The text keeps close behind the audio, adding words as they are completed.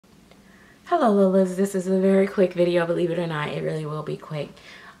Hello Lilas, this is a very quick video, believe it or not, it really will be quick.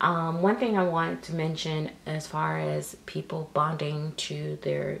 One thing I want to mention as far as people bonding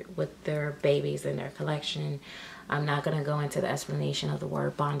with their babies in their collection, I'm not going to go into the explanation of the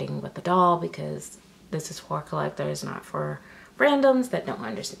word bonding with the doll because this is for collectors, not for randoms that don't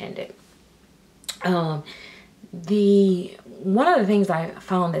understand it. One of the things I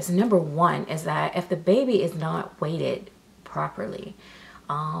found is number one is that if the baby is not weighted properly,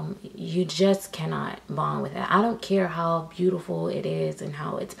 you just cannot bond with it. I don't care how beautiful it is and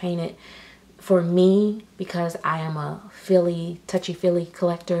how it's painted. For me, because I am a touchy-feely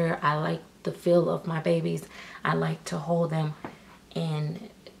collector, I like the feel of my babies. I like to hold them and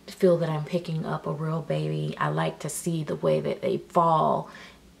feel that I'm picking up a real baby. I like to see the way that they fall,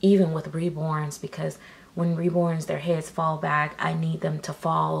 even with reborns, because when reborns, their heads fall back. I need them to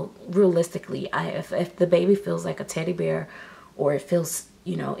fall realistically. If the baby feels like a teddy bear, or it feels,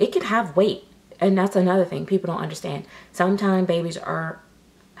 you know, it could have weight. And that's another thing people don't understand. Sometimes babies are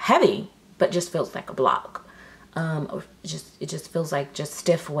heavy, but just feels like a block. Or it just feels like just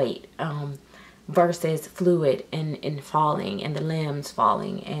stiff weight, versus fluid and falling, and the limbs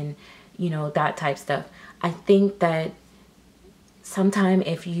falling, and, you know, that type stuff. I think that sometimes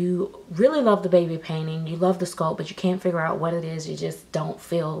if you really love the baby painting, you love the sculpt, but you can't figure out what it is, you just don't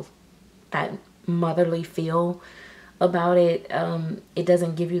feel that motherly feel about it, it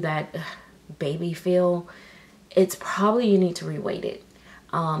doesn't give you that baby feel, it's probably you need to reweight it.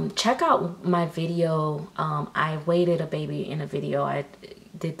 Check out my video. I weighted a baby in a video. I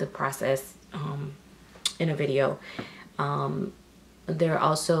did the process in a video. There are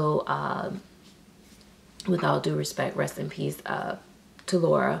also, with all due respect, rest in peace to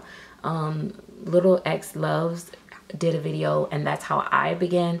Laura, Little X Loves did a video, and that's how I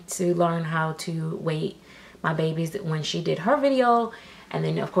began to learn how to weight my babies, when she did her video. And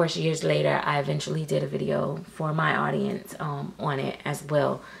then of course years later I eventually did a video for my audience on it as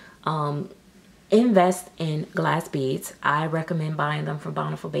well. Invest in glass beads. I recommend buying them from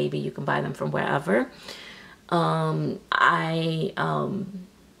Bountiful Baby. You can buy them from wherever. I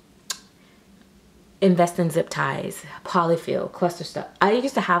invest in zip ties, polyfill, cluster stuff. I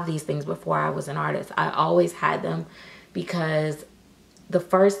used to have these things before I was an artist. I always had them because the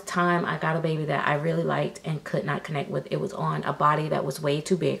first time I got a baby that I really liked and could not connect with, it was on a body that was way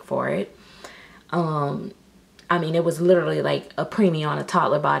too big for it. I mean, it was literally like a preemie on a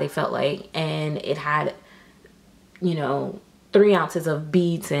toddler body, felt like, and it had, you know, 3 ounces of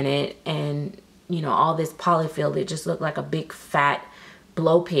beads in it, and, you know, all this polyfill. It just looked like a big fat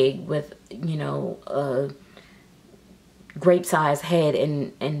blow pig with, you know, a grape-sized head,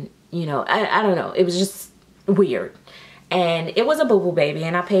 and you know, I don't know. It was just weird. And it was a boo-boo baby,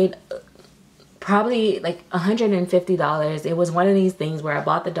 and I paid probably like $150. It was one of these things where I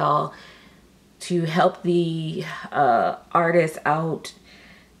bought the doll to help the artist out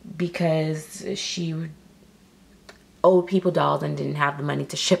because she owed people dolls and didn't have the money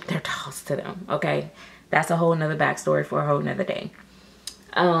to ship their dolls to them. Okay, that's a whole nother backstory for a whole nother day.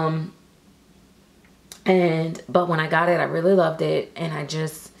 But when I got it, I really loved it, and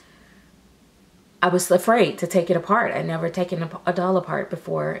I was afraid to take it apart. I'd never taken a doll apart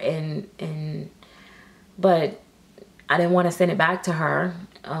before, but I didn't want to send it back to her.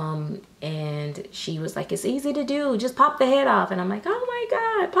 And she was like, "It's easy to do. Just pop the head off." And I'm like, "Oh my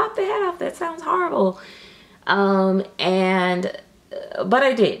God, pop the head off. That sounds horrible." But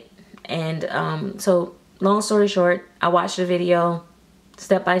I did. And so long story short, I watched the video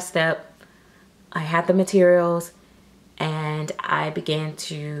step by step. I had the materials and I began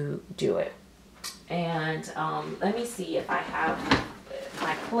to do it. And let me see if I have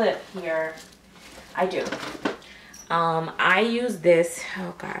my clip here. I do. I use this.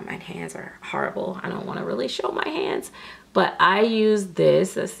 Oh God, my hands are horrible. I don't want to really show my hands, but I use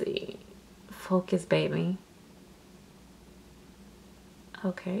this. Let's see. Focus, baby.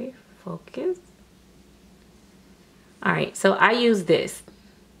 Okay, focus. All right, so I use this.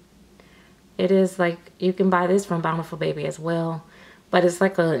 It is like, you can buy this from Bountiful Baby as well. But it's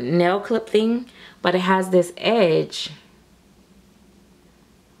like a nail clip thing, but it has this edge.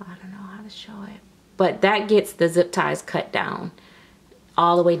 I don't know how to show it. But that gets the zip ties cut down,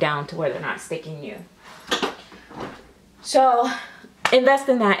 all the way down to where they're not sticking you. So invest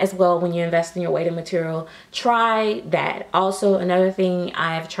in that as well when you invest in your weighted material. Try that. Also, another thing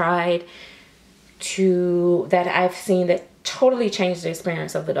I've tried that I've seen that totally changed the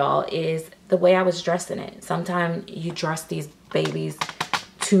experience of the doll is the way I was dressing it. Sometimes you dress these babies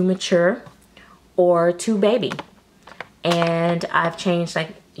too mature or too baby, and I've changed,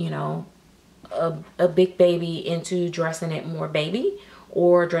 like, you know, a big baby into dressing it more baby,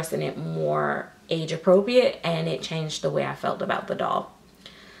 or dressing it more age appropriate, and it changed the way I felt about the doll.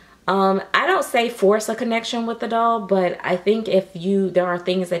 I don't say force a connection with the doll, but I think if there are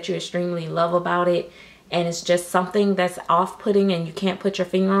things that you extremely love about it and it's just something that's off-putting and you can't put your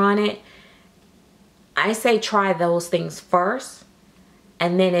finger on it, I say try those things first.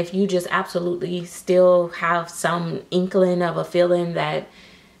 And then if you just absolutely still have some inkling of a feeling that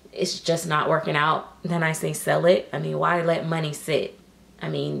it's just not working out, then I say sell it. I mean, why let money sit? I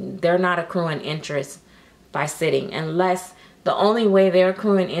mean, they're not accruing interest by sitting, unless the only way they're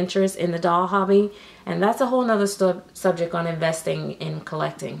accruing interest in the doll hobby, and that's a whole nother subject on investing in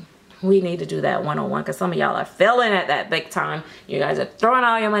collecting. We need to do that one-on-one, because some of y'all are failing at that big time. You guys are throwing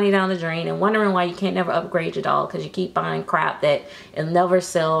all your money down the drain and wondering why you can't never upgrade your doll, because you keep buying crap that it'll never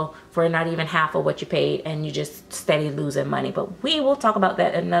sell for not even half of what you paid, and you just steady losing money. But we will talk about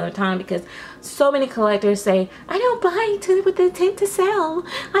that another time, because so many collectors say, I don't buy with the intent to sell.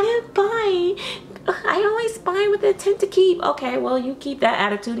 I always buy with the intent to keep. Okay, well, you keep that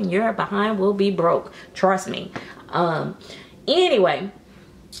attitude and your behind will be broke. Trust me. Anyway,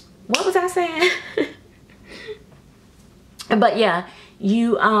 what was I saying? But yeah,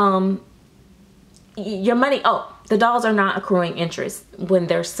 your money, the dolls are not accruing interest when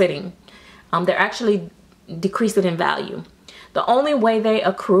they're sitting. They're actually decreasing in value. The only way they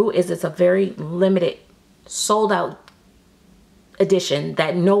accrue is it's a very limited, sold out edition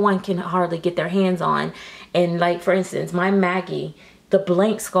that no one can hardly get their hands on. And like, for instance, my Maggie, the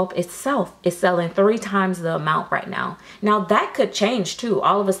blank sculpt itself is selling 3 times the amount right now. Now that could change too.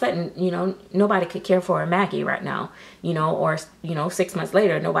 All of a sudden, you know, nobody could care for a Maggie right now, you know, or, you know, 6 months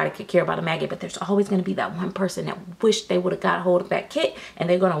later, nobody could care about a Maggie, but there's always going to be that one person that wish they would have got a hold of that kit, and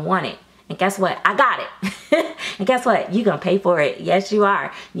they're going to want it. And guess what? I got it. And guess what? You're going to pay for it. Yes, you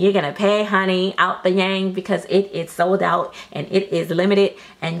are. You're going to pay, honey, out the yang, because it is sold out and it is limited.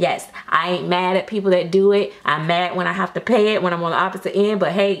 And yes, I ain't mad at people that do it. I'm mad when I have to pay it, when I'm on the opposite end.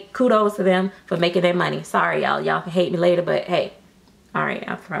 But hey, kudos to them for making their money. Sorry, y'all. Y'all can hate me later, but hey. All right,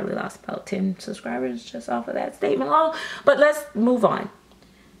 I've probably lost about 10 subscribers just off of that statement alone. But let's move on.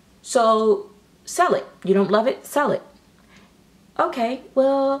 So sell it. You don't love it? Sell it. Okay,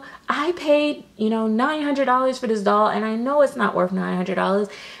 well, I paid, you know, $900 for this doll, and I know it's not worth $900,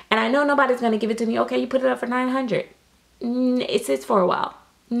 and I know nobody's going to give it to me. Okay, you put it up for $900. It sits for a while.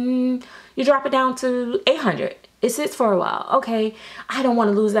 You drop it down to $800. It sits for a while. Okay, I don't want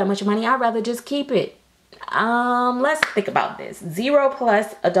to lose that much money. I'd rather just keep it. Let's think about this. 0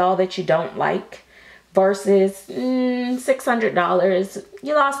 plus a doll that you don't like versus $600.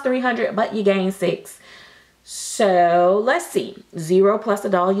 You lost $300, but you gained $600. So let's see, 0 plus a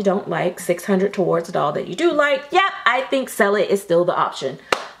doll you don't like, 600 towards a doll that you do like. Yep, I think sell it is still the option.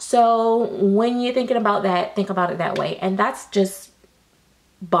 So when you're thinking about that, think about it that way. And that's just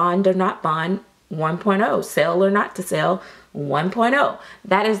bond or not bond 1.0, sell or not to sell 1.0.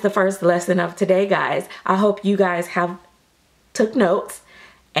 That is the first lesson of today, guys. I hope you guys have took notes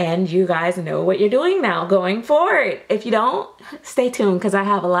and you guys know what you're doing now going forward. If you don't, stay tuned, because I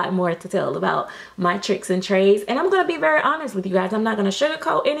have a lot more to tell about my tricks and trades. And I'm going to be very honest with you guys. I'm not going to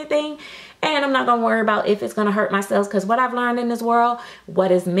sugarcoat anything. And I'm not going to worry about if it's going to hurt myself, because what I've learned in this world,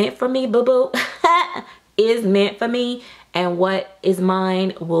 what is meant for me, boo-boo, is meant for me. And what is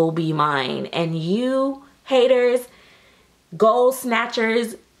mine will be mine. And you haters, goal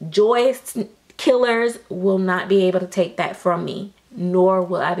snatchers, joy killers will not be able to take that from me. Nor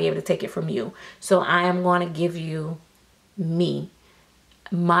will I be able to take it from you. So I am going to give you me,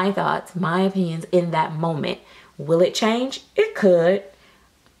 my thoughts, my opinions in that moment. Will it change? It could.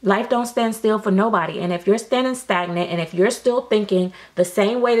 Life don't stand still for nobody. And if you're standing stagnant, and if you're still thinking the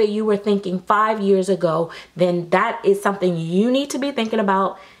same way that you were thinking 5 years ago, then that is something you need to be thinking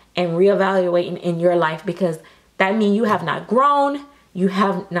about and reevaluating in your life, because that means you have not grown. You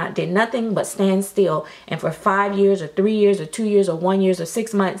have not did nothing but stand still. And for 5 years or 3 years or 2 years or 1 year or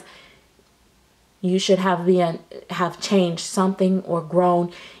 6 months, you should have changed something or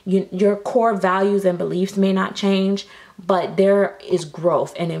grown. Your core values and beliefs may not change, but there is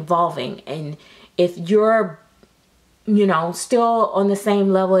growth and evolving. And if you're, you know, still on the same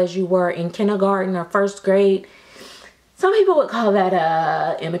level as you were in kindergarten or first grade, some people would call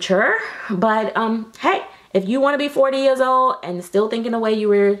that immature. But hey, if you want to be 40 years old and still thinking the way you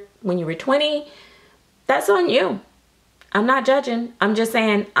were when you were 20, that's on you. I'm not judging. I'm just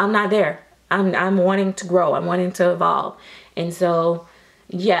saying I'm not there. I'm wanting to grow. I'm wanting to evolve. And so,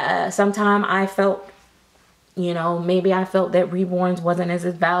 yeah, sometimes I felt, you know, maybe I felt that reborns wasn't as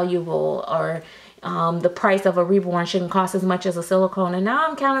valuable, or the price of a reborn shouldn't cost as much as a silicone. And now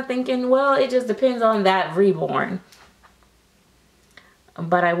I'm kind of thinking, well, it just depends on that reborn.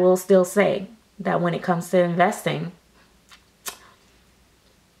 But I will still say that when it comes to investing,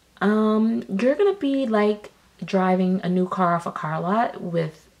 you're gonna be like driving a new car off a car lot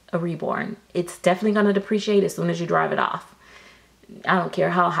with a reborn. It's definitely gonna depreciate as soon as you drive it off. I don't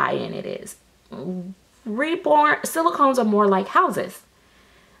care how high end it is. Reborn silicones are more like houses.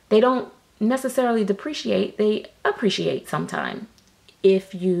 They don't necessarily depreciate, they appreciate sometime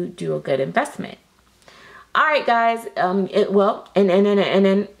if you do a good investment. All right, guys. And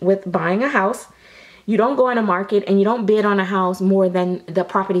then with buying a house, you don't go in a market and you don't bid on a house more than the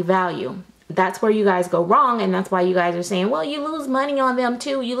property value. That's where you guys go wrong, and that's why you guys are saying, well, you lose money on them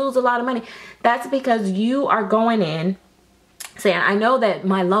too. You lose a lot of money. That's because you are going in saying, I know that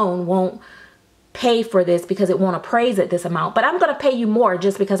my loan won't pay for this because it won't appraise at this amount, but I'm going to pay you more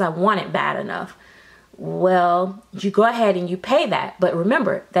just because I want it bad enough. Well, you go ahead and you pay that, but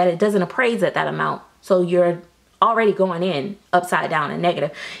remember that it doesn't appraise at that amount. So you're already going in upside down and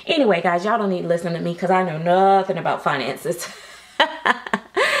negative. Anyway, guys, y'all don't need to listen to me because I know nothing about finances.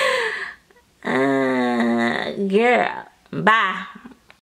 Girl, bye.